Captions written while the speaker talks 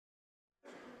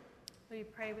Will you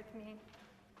pray with me?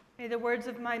 May the words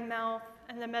of my mouth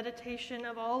and the meditation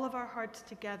of all of our hearts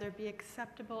together be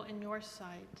acceptable in your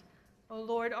sight, O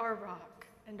Lord, our rock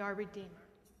and our Redeemer.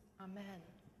 Amen.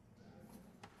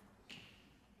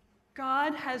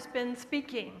 God has been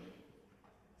speaking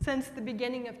since the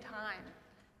beginning of time,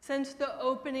 since the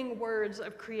opening words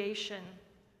of creation.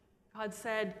 God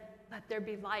said, "Let there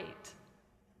be light,"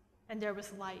 and there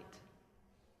was light.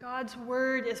 God's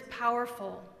word is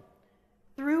powerful.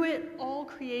 Through it, all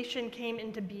creation came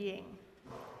into being.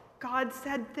 God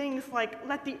said things like,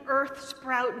 "Let the earth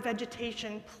sprout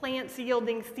vegetation, plants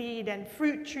yielding seed, and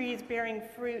fruit trees bearing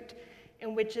fruit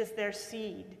in which is their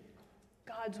seed."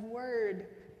 God's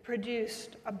word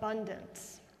produced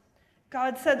abundance.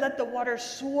 God said, "Let the waters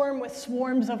swarm with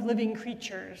swarms of living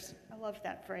creatures." I love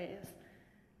that phrase.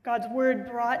 God's word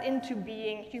brought into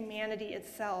being humanity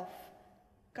itself.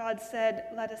 God said,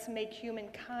 "Let us make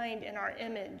humankind in our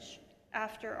image,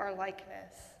 after our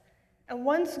likeness." And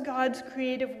once God's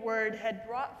creative word had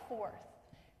brought forth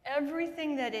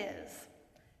everything that is,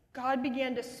 God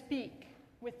began to speak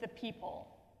with the people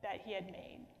that he had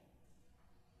made.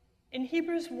 In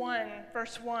Hebrews 1,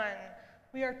 verse 1,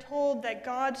 we are told that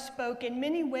God spoke in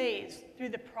many ways through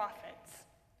the prophets,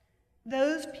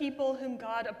 those people whom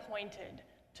God appointed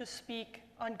to speak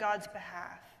on God's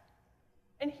behalf.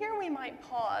 And here we might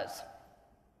pause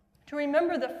to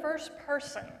remember the first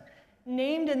person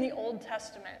named in the Old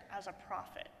Testament as a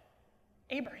prophet,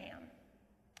 Abraham.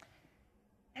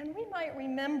 And we might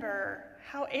remember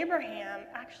how Abraham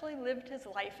actually lived his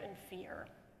life in fear.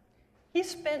 He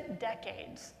spent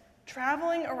decades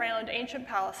traveling around ancient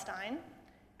Palestine,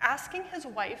 asking his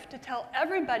wife to tell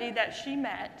everybody that she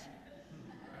met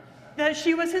that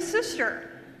she was his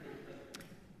sister.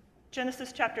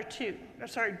 Genesis chapter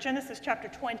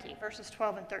 20, verses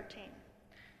 12 and 13.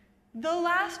 The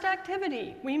last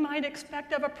activity we might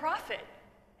expect of a prophet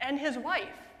and his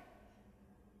wife.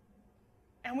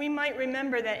 And we might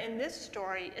remember that in this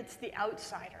story, it's the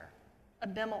outsider,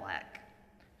 Abimelech,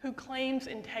 who claims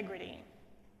integrity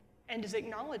and is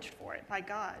acknowledged for it by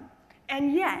God.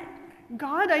 And yet,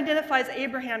 God identifies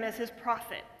Abraham as his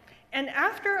prophet. And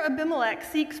after Abimelech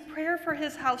seeks prayer for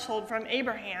his household from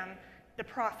Abraham, the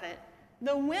prophet,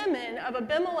 the women of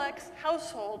Abimelech's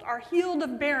household are healed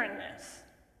of barrenness.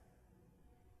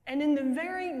 And in the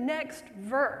very next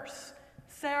verse,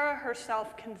 Sarah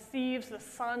herself conceives the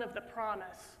son of the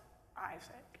promise,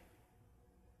 Isaac.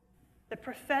 The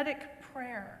prophetic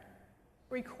prayer,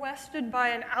 requested by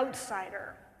an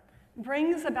outsider,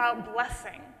 brings about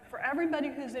blessing for everybody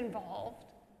who's involved,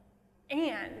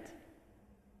 and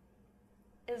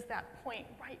is that point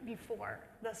right before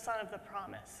the son of the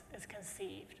promise is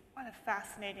conceived. What a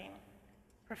fascinating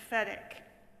prophetic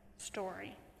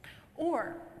story.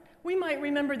 Or we might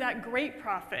remember that great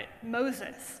prophet,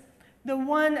 Moses, the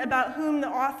one about whom the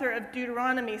author of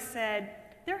Deuteronomy said,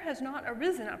 "There has not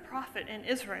arisen a prophet in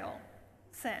Israel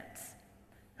since,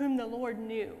 whom the Lord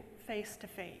knew face to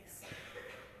face."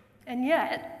 And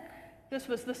yet, this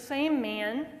was the same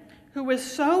man who was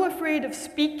so afraid of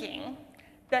speaking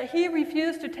that he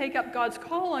refused to take up God's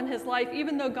call on his life,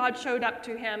 even though God showed up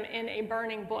to him in a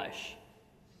burning bush.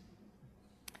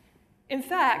 In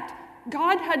fact,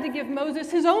 God had to give Moses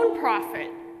his own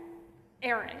prophet,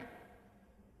 Aaron,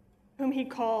 whom he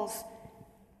calls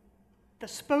the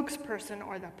spokesperson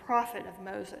or the prophet of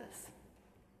Moses.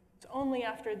 It's only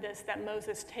after this that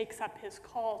Moses takes up his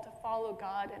call to follow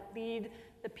God and lead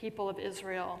the people of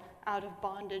Israel out of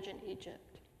bondage in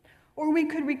Egypt. Or we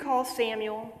could recall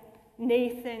Samuel,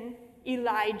 Nathan,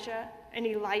 Elijah, and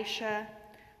Elisha.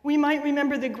 We might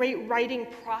remember the great writing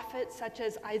prophets such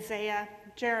as Isaiah,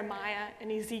 Jeremiah,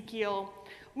 and Ezekiel.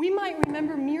 We might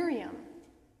remember Miriam,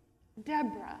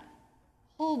 Deborah,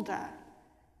 Huldah,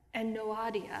 and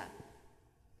Noadiah.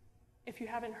 If you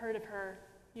haven't heard of her,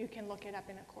 you can look it up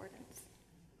in accordance.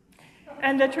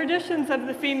 And the traditions of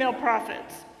the female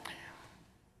prophets.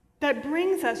 That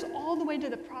brings us all the way to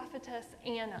the prophetess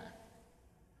Anna,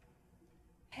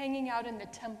 hanging out in the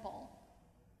temple,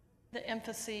 the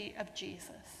infancy of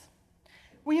Jesus.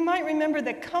 We might remember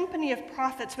the company of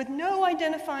prophets with no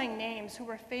identifying names who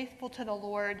were faithful to the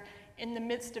Lord in the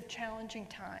midst of challenging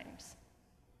times.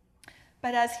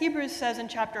 But as Hebrews says in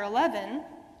chapter 11,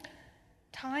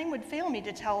 time would fail me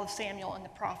to tell of Samuel and the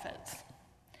prophets.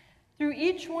 Through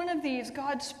each one of these,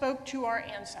 God spoke to our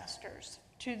ancestors,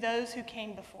 to those who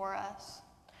came before us.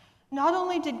 Not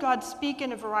only did God speak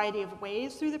in a variety of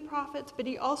ways through the prophets, but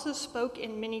he also spoke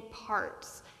in many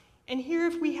parts. And here,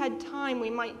 if we had time, we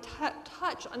might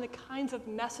touch on the kinds of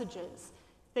messages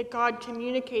that God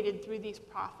communicated through these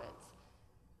prophets.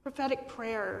 prophetic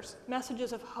prayers,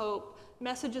 messages of hope,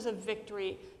 messages of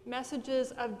victory,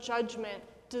 messages of judgment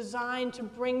designed to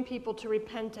bring people to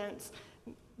repentance,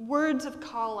 words of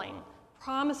calling,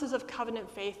 promises of covenant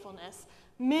faithfulness,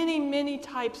 many, many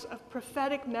types of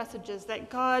prophetic messages that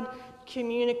God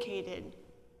communicated.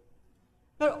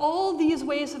 But all these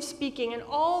ways of speaking and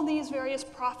all these various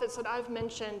prophets that I've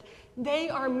mentioned, they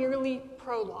are merely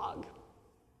prologue.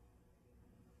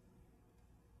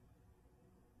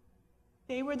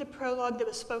 They were the prologue that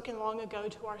was spoken long ago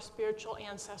to our spiritual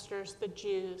ancestors, the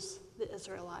Jews, the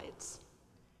Israelites.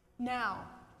 Now,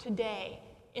 today,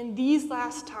 in these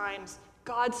last times,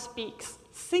 God speaks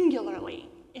singularly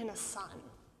in a Son.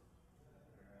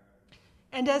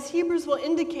 And as Hebrews will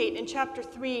indicate in chapter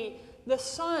 3, the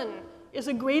Son is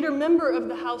a greater member of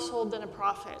the household than a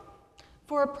prophet.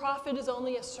 For a prophet is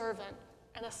only a servant,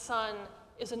 and a son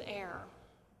is an heir.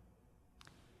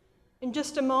 In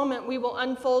just a moment, we will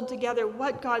unfold together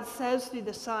what God says through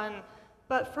the Son,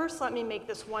 but first let me make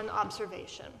this one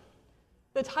observation.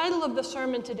 The title of the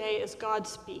sermon today is God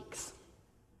Speaks.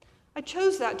 I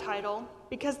chose that title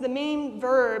because the main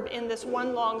verb in this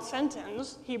one long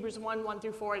sentence, Hebrews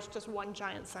 1:1-4, it's just one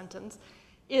giant sentence,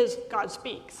 is God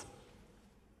speaks.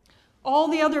 All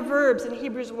the other verbs in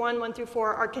Hebrews 1:1-4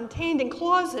 are contained in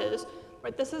clauses,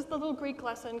 right? This is the little Greek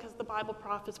lesson because the Bible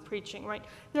prof is preaching, right?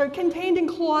 They're contained in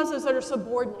clauses that are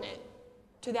subordinate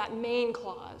to that main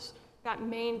clause, that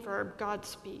main verb, God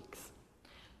speaks.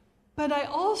 But I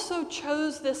also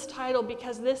chose this title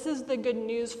because this is the good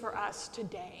news for us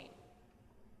today.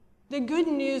 The good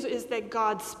news is that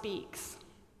God speaks.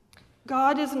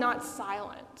 God is not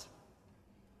silent.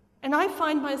 And I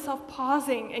find myself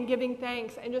pausing and giving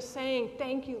thanks and just saying,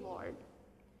 thank you, Lord.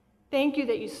 Thank you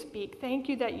that you speak. Thank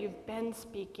you that you've been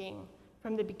speaking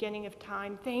from the beginning of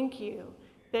time. Thank you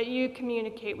that you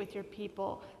communicate with your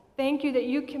people. Thank you that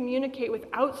you communicate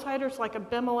with outsiders like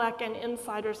Abimelech and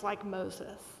insiders like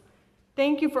Moses.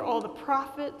 Thank you for all the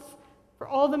prophets, for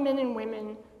all the men and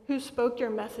women who spoke your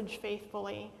message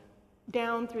faithfully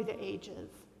down through the ages.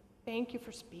 Thank you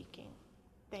for speaking.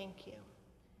 Thank you.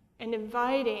 And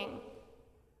inviting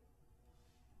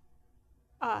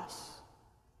us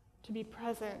to be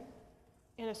present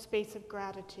in a space of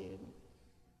gratitude.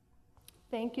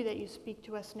 Thank you that you speak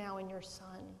to us now in your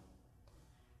Son.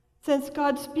 Since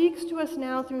God speaks to us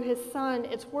now through his Son,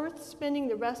 it's worth spending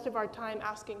the rest of our time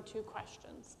asking two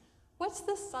questions. What's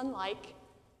this Son like?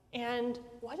 And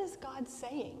what is God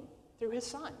saying through his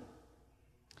Son?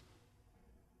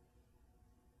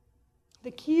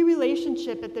 The key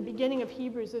relationship at the beginning of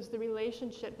Hebrews is the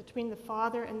relationship between the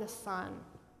Father and the Son.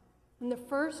 And the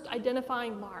first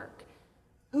identifying mark,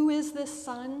 who is this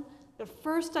Son? The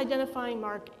first identifying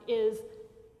mark is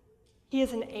he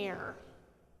is an heir.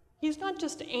 He's not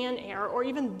just an heir or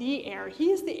even the heir.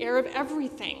 He is the heir of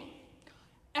everything.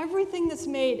 Everything that's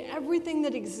made, everything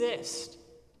that exists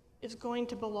is going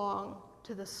to belong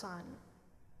to the Son.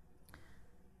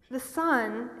 The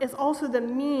Son is also the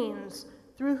means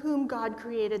through whom God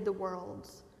created the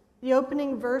worlds. The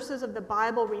opening verses of the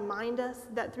Bible remind us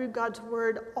that through God's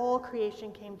word, all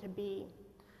creation came to be.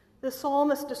 The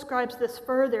psalmist describes this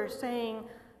further, saying,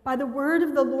 "By the word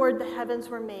of the Lord the heavens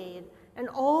were made, and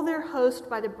all their host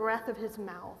by the breath of his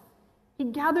mouth. He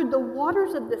gathered the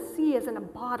waters of the sea as in a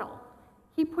bottle.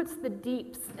 He puts the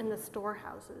deeps in the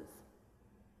storehouses."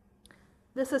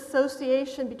 This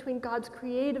association between God's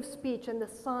creative speech and the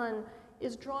Son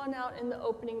is drawn out in the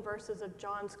opening verses of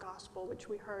John's Gospel, which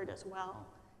we heard as well.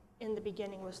 In the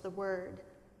beginning was the Word,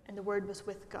 and the Word was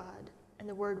with God, and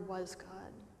the Word was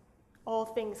God. All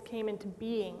things came into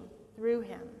being through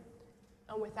him,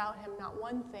 and without him not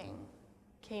one thing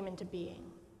came into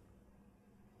being.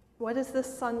 What is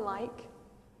this Son like?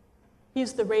 He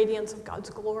is the radiance of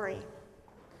God's glory.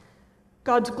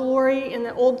 God's glory in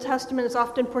the Old Testament is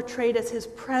often portrayed as his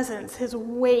presence, his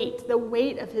weight, the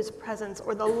weight of his presence,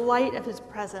 or the light of his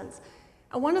presence.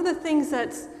 And one of the things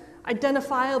that's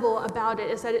identifiable about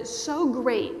it is that it's so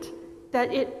great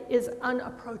that it is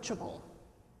unapproachable.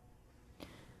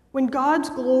 When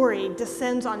God's glory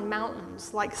descends on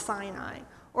mountains like Sinai,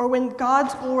 or when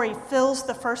God's glory fills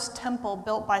the first temple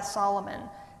built by Solomon,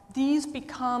 these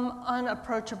become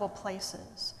unapproachable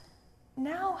places.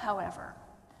 Now, however,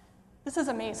 this is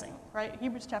amazing, right?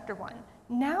 Hebrews chapter 1.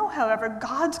 Now, however,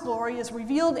 God's glory is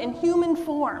revealed in human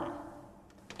form,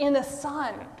 in a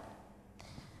Son,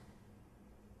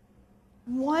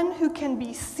 one who can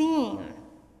be seen,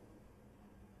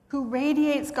 who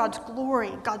radiates God's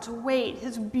glory, God's weight,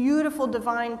 his beautiful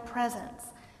divine presence.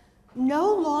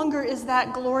 No longer is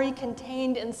that glory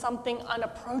contained in something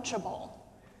unapproachable.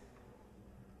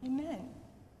 Amen.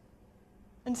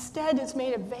 instead is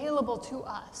made available to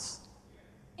us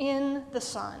in the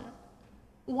Son,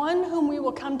 one whom we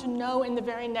will come to know in the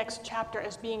very next chapter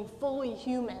as being fully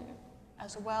human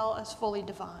as well as fully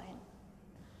divine.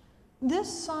 This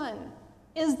Son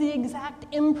is the exact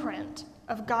imprint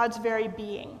of God's very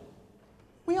being.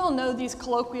 We all know these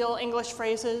colloquial English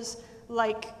phrases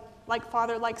like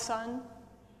father, like son,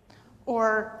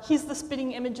 or he's the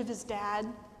spitting image of his dad.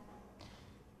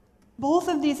 Both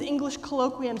of these English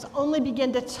colloquiums only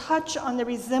begin to touch on the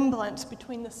resemblance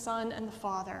between the Son and the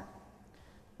Father.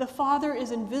 The Father is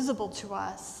invisible to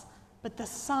us, but the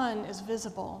Son is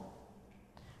visible.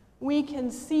 We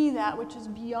can see that which is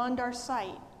beyond our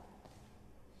sight.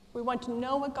 We want to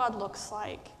know what God looks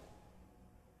like,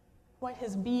 what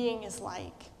his being is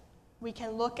like. We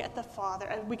can look at the Father,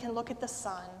 and we can look at the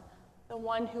Son, the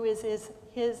one who is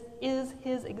his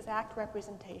exact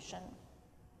representation.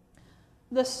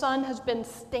 The Son has been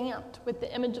stamped with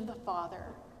the image of the Father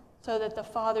so that the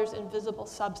Father's invisible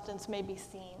substance may be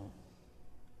seen.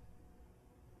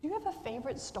 Do you have a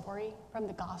favorite story from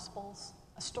the Gospels?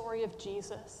 A story of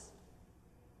Jesus?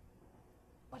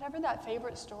 Whatever that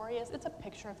favorite story is, it's a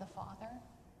picture of the Father.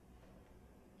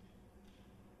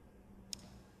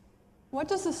 What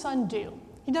does the Son do?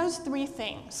 He does three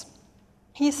things.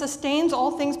 He sustains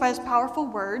all things by his powerful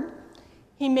word.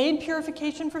 He made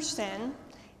purification for sin,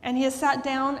 and he has sat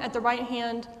down at the right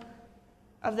hand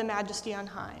of the Majesty on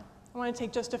high. I want to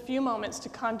take just a few moments to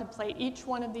contemplate each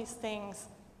one of these things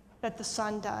that the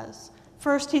Son does.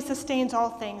 First, he sustains all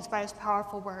things by his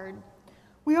powerful word.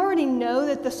 We already know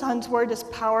that the Son's word is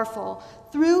powerful.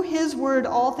 Through his word,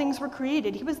 all things were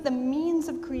created. He was the means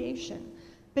of creation.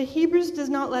 But Hebrews does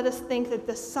not let us think that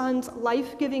the Son's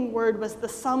life-giving word was the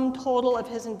sum total of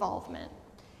his involvement.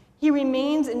 He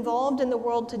remains involved in the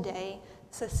world today,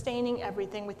 sustaining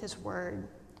everything with his word.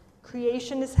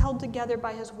 Creation is held together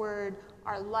by his word.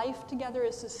 Our life together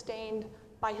is sustained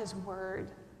by his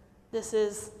word. This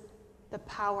is the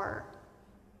power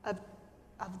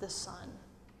of the Son.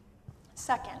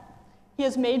 Second, he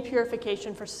has made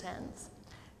purification for sins.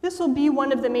 This will be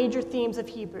one of the major themes of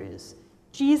Hebrews.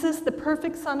 Jesus, the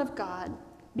perfect Son of God,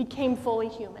 became fully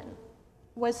human,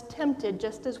 was tempted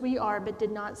just as we are, but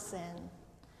did not sin.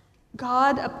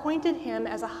 God appointed him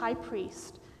as a high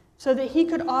priest so that he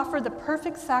could offer the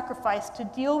perfect sacrifice to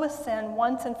deal with sin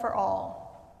once and for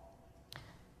all.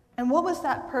 And what was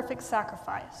that perfect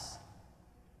sacrifice?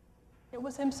 It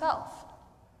was himself.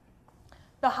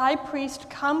 The high priest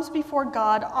comes before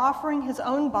God offering his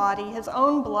own body, his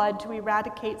own blood to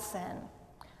eradicate sin.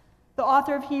 The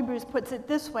author of Hebrews puts it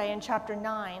this way in chapter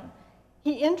 9.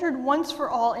 He entered once for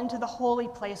all into the holy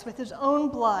place with his own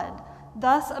blood,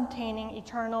 thus obtaining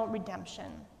eternal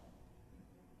redemption.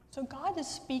 So God is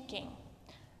speaking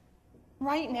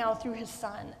right now through his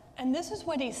Son, and this is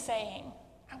what he's saying.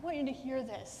 I want you to hear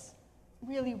this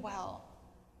really well.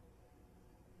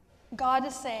 God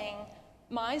is saying,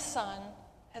 my Son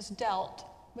has dealt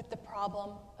with the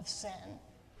problem of sin.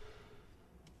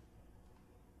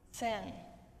 Sin.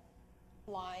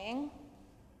 Lying,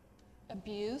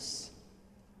 abuse,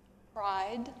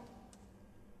 pride,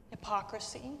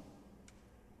 hypocrisy,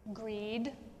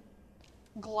 greed,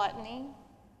 gluttony,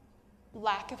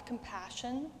 lack of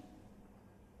compassion,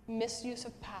 misuse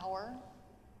of power,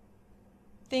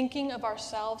 thinking of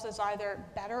ourselves as either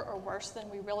better or worse than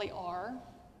we really are,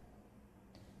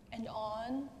 and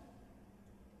on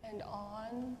and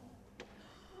on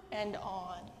and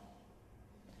on.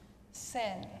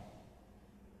 Sin.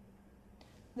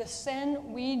 The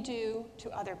sin we do to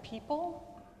other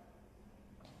people,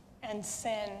 and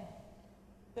sin,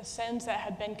 the sins that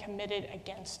have been committed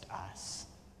against us.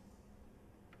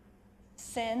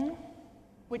 Sin,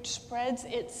 which spreads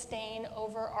its stain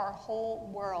over our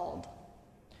whole world,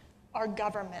 our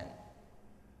government,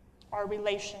 our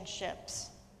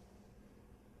relationships.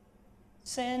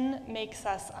 Sin makes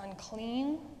us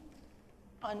unclean,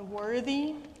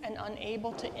 unworthy, and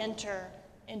unable to enter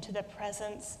into the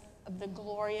presence of the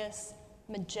glorious,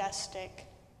 majestic,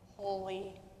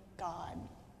 holy God.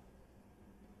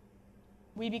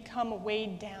 We become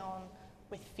weighed down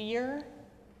with fear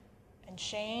and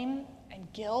shame and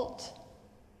guilt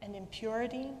and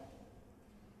impurity.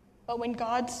 But when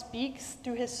God speaks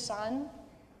through his Son,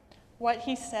 what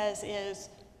he says is,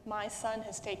 my Son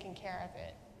has taken care of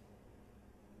it.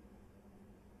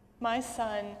 My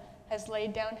Son has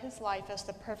laid down his life as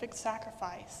the perfect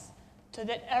sacrifice so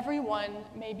that everyone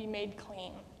may be made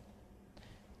clean,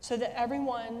 so that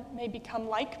everyone may become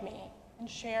like me and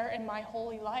share in my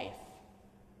holy life.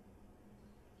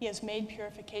 He has made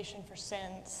purification for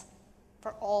sins,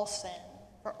 for all sin,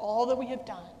 for all that we have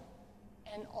done,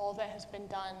 and all that has been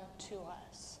done to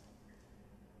us.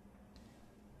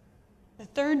 The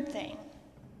third thing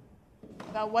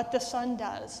about what the Son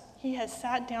does, he has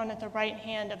sat down at the right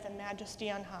hand of the Majesty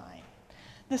on high.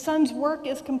 The Son's work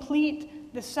is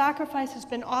complete. The sacrifice has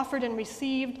been offered and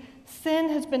received. Sin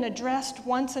has been addressed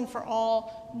once and for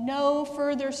all. No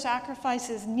further sacrifice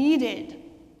is needed.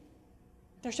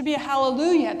 There should be a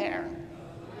hallelujah there.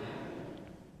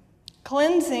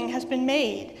 Cleansing has been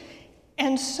made.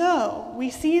 And so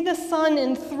we see the Son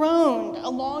enthroned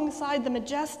alongside the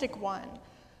majestic one.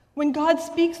 When God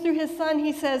speaks through his Son,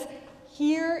 he says,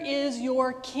 "Here is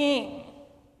your King."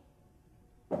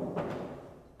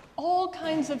 All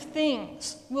kinds of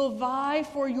things will vie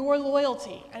for your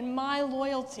loyalty and my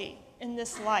loyalty in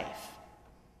this life.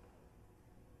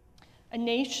 A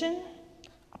nation,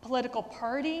 a political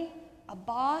party, a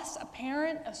boss, a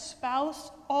parent, a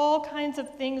spouse, all kinds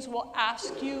of things will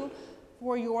ask you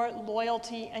for your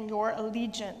loyalty and your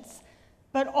allegiance.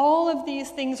 But all of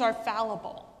these things are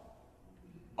fallible.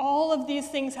 All of these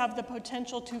things have the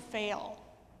potential to fail.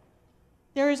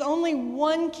 There is only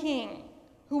one King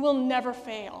who will never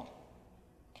fail.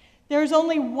 There is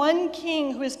only one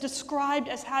King who is described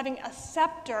as having a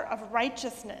scepter of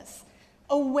righteousness,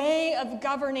 a way of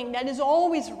governing that is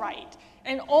always right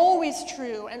and always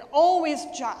true and always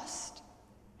just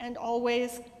and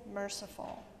always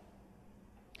merciful.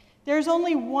 There is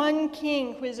only one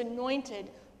King who is anointed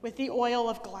with the oil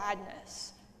of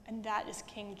gladness, and that is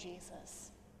King Jesus.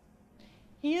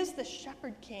 He is the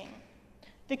shepherd king,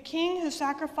 the king who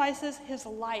sacrifices his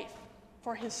life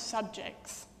for his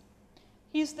subjects.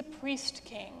 He's the priest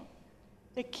king,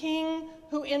 the king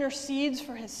who intercedes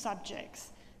for his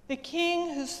subjects, the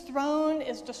king whose throne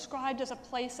is described as a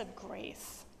place of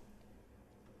grace.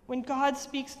 When God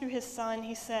speaks through his Son,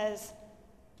 he says,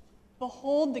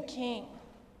 "Behold the king.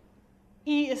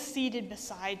 He is seated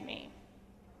beside me."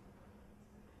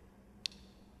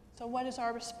 So what is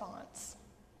our response?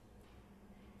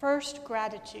 First,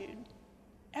 gratitude.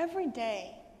 Every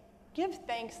day, give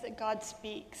thanks that God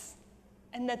speaks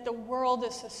and that the world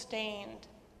is sustained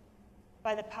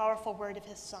by the powerful word of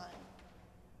his Son.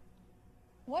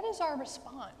 What is our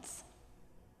response?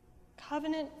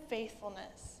 Covenant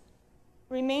faithfulness.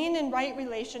 Remain in right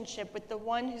relationship with the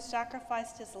one who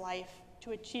sacrificed his life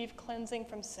to achieve cleansing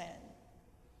from sin.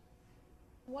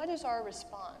 What is our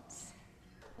response?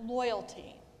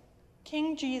 Loyalty.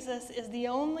 King Jesus is the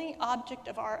only object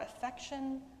of our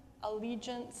affection,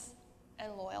 allegiance,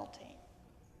 and loyalty.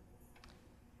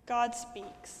 God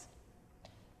speaks.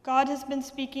 God has been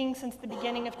speaking since the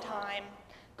beginning of time.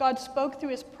 God spoke through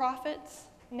his prophets.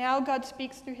 Now God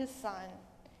speaks through his Son.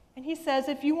 And he says,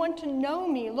 if you want to know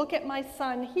me, look at my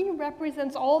Son. He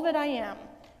represents all that I am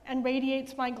and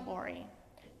radiates my glory.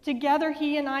 Together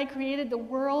he and I created the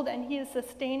world, and he is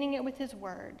sustaining it with his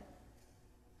word.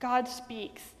 God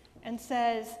speaks and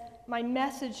says, my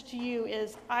message to you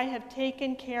is, I have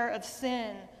taken care of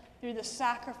sin through the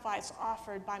sacrifice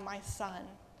offered by my Son.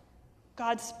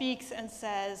 God speaks and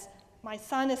says, my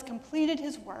Son has completed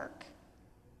his work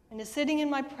and is sitting in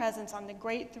my presence on the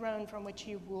great throne from which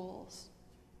he rules.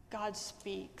 God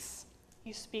speaks.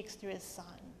 He speaks through his Son.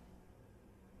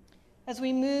 As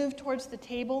we move towards the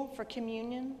table for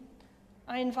communion,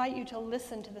 I invite you to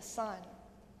listen to the Son.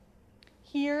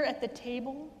 Here at the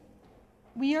table,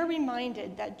 we are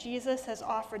reminded that Jesus has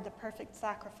offered the perfect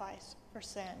sacrifice for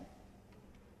sin.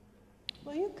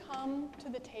 Will you come to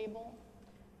the table,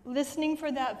 listening for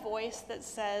that voice that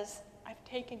says, I've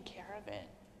taken care of it?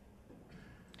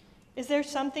 Is there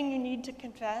something you need to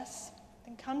confess?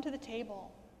 Then come to the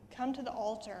table, come to the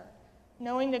altar,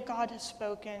 knowing that God has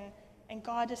spoken and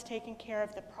God has taken care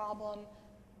of the problem,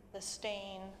 the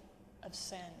stain of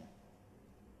sin.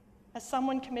 Has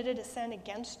someone committed a sin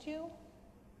against you?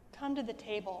 Come to the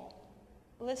table,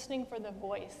 listening for the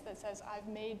voice that says, I've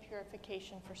made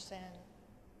purification for sin.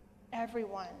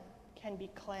 Everyone can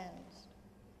be cleansed.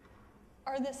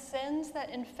 Are the sins that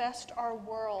infest our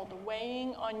world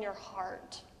weighing on your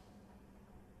heart?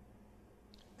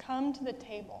 Come to the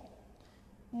table,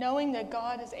 knowing that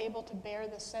God is able to bear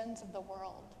the sins of the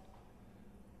world.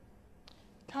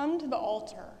 Come to the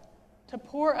altar to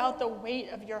pour out the weight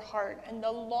of your heart and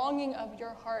the longing of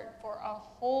your heart for a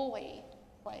holy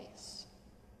place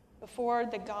before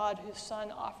the God whose Son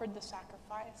offered the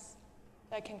sacrifice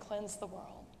that can cleanse the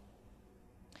world.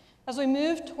 As we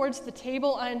move towards the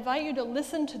table, I invite you to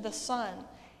listen to the Son.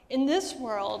 In this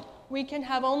world, we can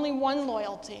have only one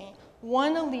loyalty,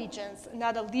 one allegiance, and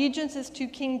that allegiance is to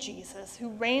King Jesus, who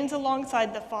reigns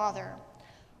alongside the Father.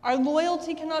 Our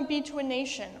loyalty cannot be to a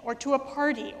nation or to a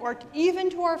party or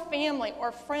even to our family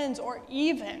or friends or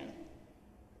even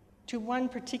to one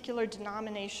particular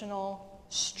denominational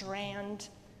strand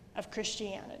of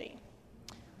Christianity.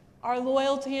 Our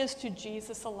loyalty is to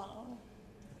Jesus alone.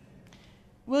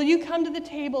 Will you come to the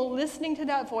table listening to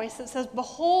that voice that says,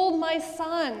 "Behold my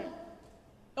Son,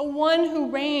 the one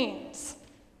who reigns"?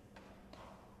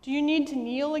 Do you need to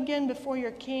kneel again before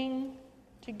your King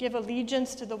to give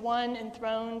allegiance to the one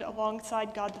enthroned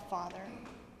alongside God the Father?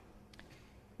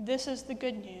 This is the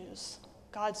good news.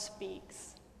 God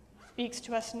speaks. He speaks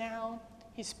to us now.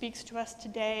 He speaks to us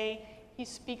today. He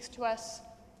speaks to us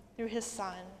through his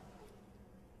Son.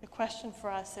 The question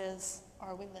for us is,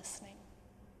 are we listening?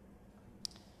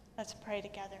 Let's pray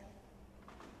together.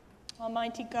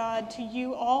 Almighty God, to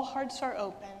you all hearts are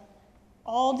open,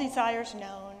 all desires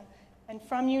known, and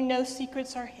from you no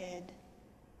secrets are hid.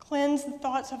 Cleanse the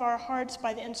thoughts of our hearts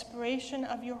by the inspiration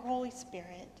of your Holy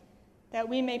Spirit, that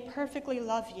we may perfectly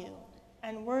love you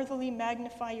and worthily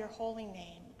magnify your holy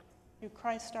name. Through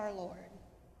Christ our Lord.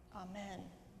 Amen.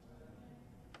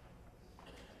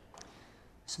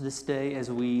 So this day,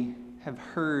 as we have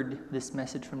heard this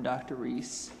message from Dr.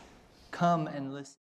 Reese, come and listen.